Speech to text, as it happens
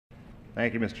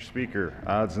Thank you, Mr. Speaker.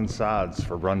 Odds and sods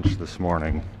for brunch this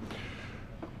morning.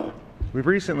 We've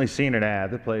recently seen an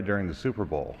ad that played during the Super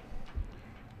Bowl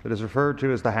that is referred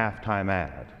to as the halftime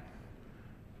ad.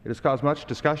 It has caused much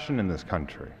discussion in this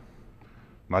country,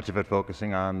 much of it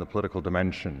focusing on the political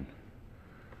dimension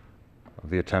of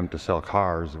the attempt to sell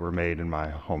cars that were made in my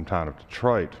hometown of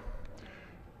Detroit.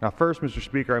 Now, first, Mr.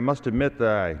 Speaker, I must admit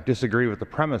that I disagree with the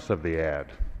premise of the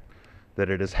ad, that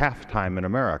it is halftime in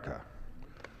America.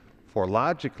 For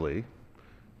logically,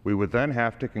 we would then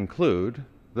have to conclude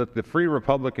that the free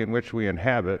republic in which we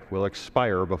inhabit will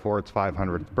expire before its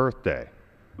 500th birthday.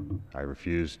 I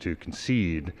refuse to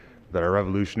concede that our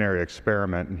revolutionary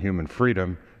experiment in human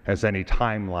freedom has any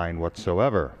timeline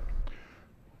whatsoever.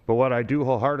 But what I do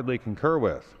wholeheartedly concur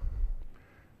with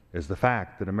is the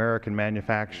fact that American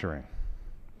manufacturing,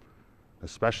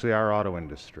 especially our auto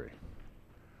industry,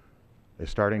 is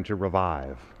starting to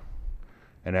revive.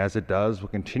 And as it does, will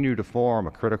continue to form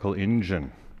a critical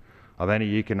engine of any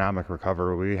economic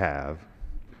recovery we have,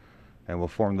 and will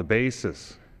form the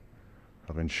basis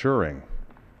of ensuring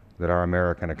that our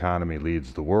American economy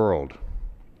leads the world.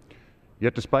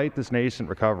 Yet despite this nascent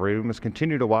recovery, we must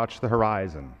continue to watch the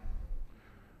horizon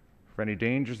for any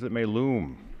dangers that may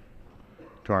loom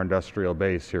to our industrial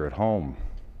base here at home.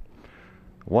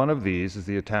 One of these is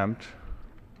the attempt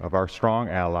of our strong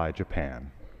ally,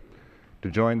 Japan, to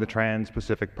join the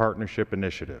Trans-Pacific Partnership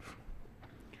Initiative.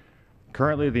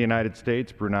 Currently, the United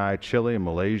States, Brunei, Chile,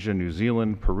 Malaysia, New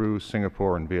Zealand, Peru,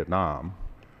 Singapore, and Vietnam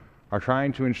are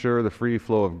trying to ensure the free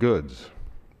flow of goods,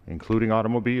 including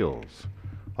automobiles,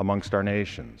 amongst our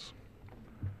nations.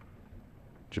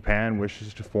 Japan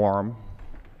wishes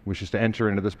to enter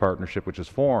into this partnership, which is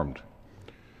formed.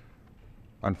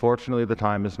 Unfortunately, the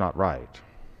time is not right.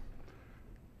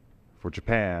 For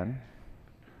Japan,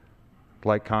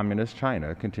 like communist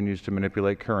China, continues to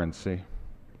manipulate currency,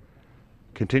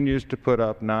 continues to put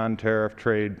up non-tariff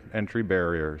trade entry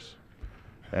barriers,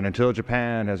 and until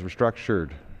Japan has restructured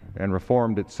and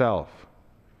reformed itself,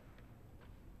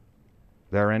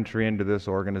 their entry into this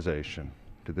organization,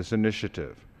 to this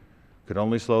initiative, could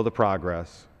only slow the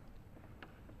progress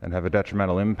and have a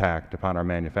detrimental impact upon our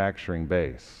manufacturing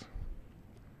base.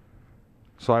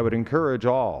 So I would encourage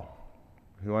all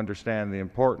who understand the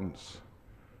importance,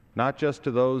 not just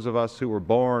to those of us who were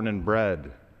born and bred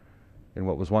in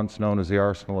what was once known as the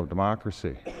arsenal of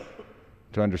democracy,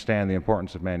 to understand the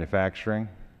importance of manufacturing.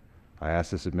 I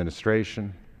ask this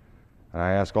administration, and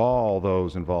I ask all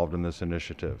those involved in this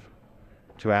initiative,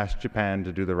 to ask Japan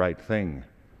to do the right thing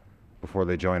before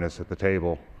they join us at the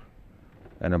table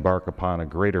and embark upon a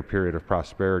greater period of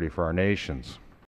prosperity for our nations.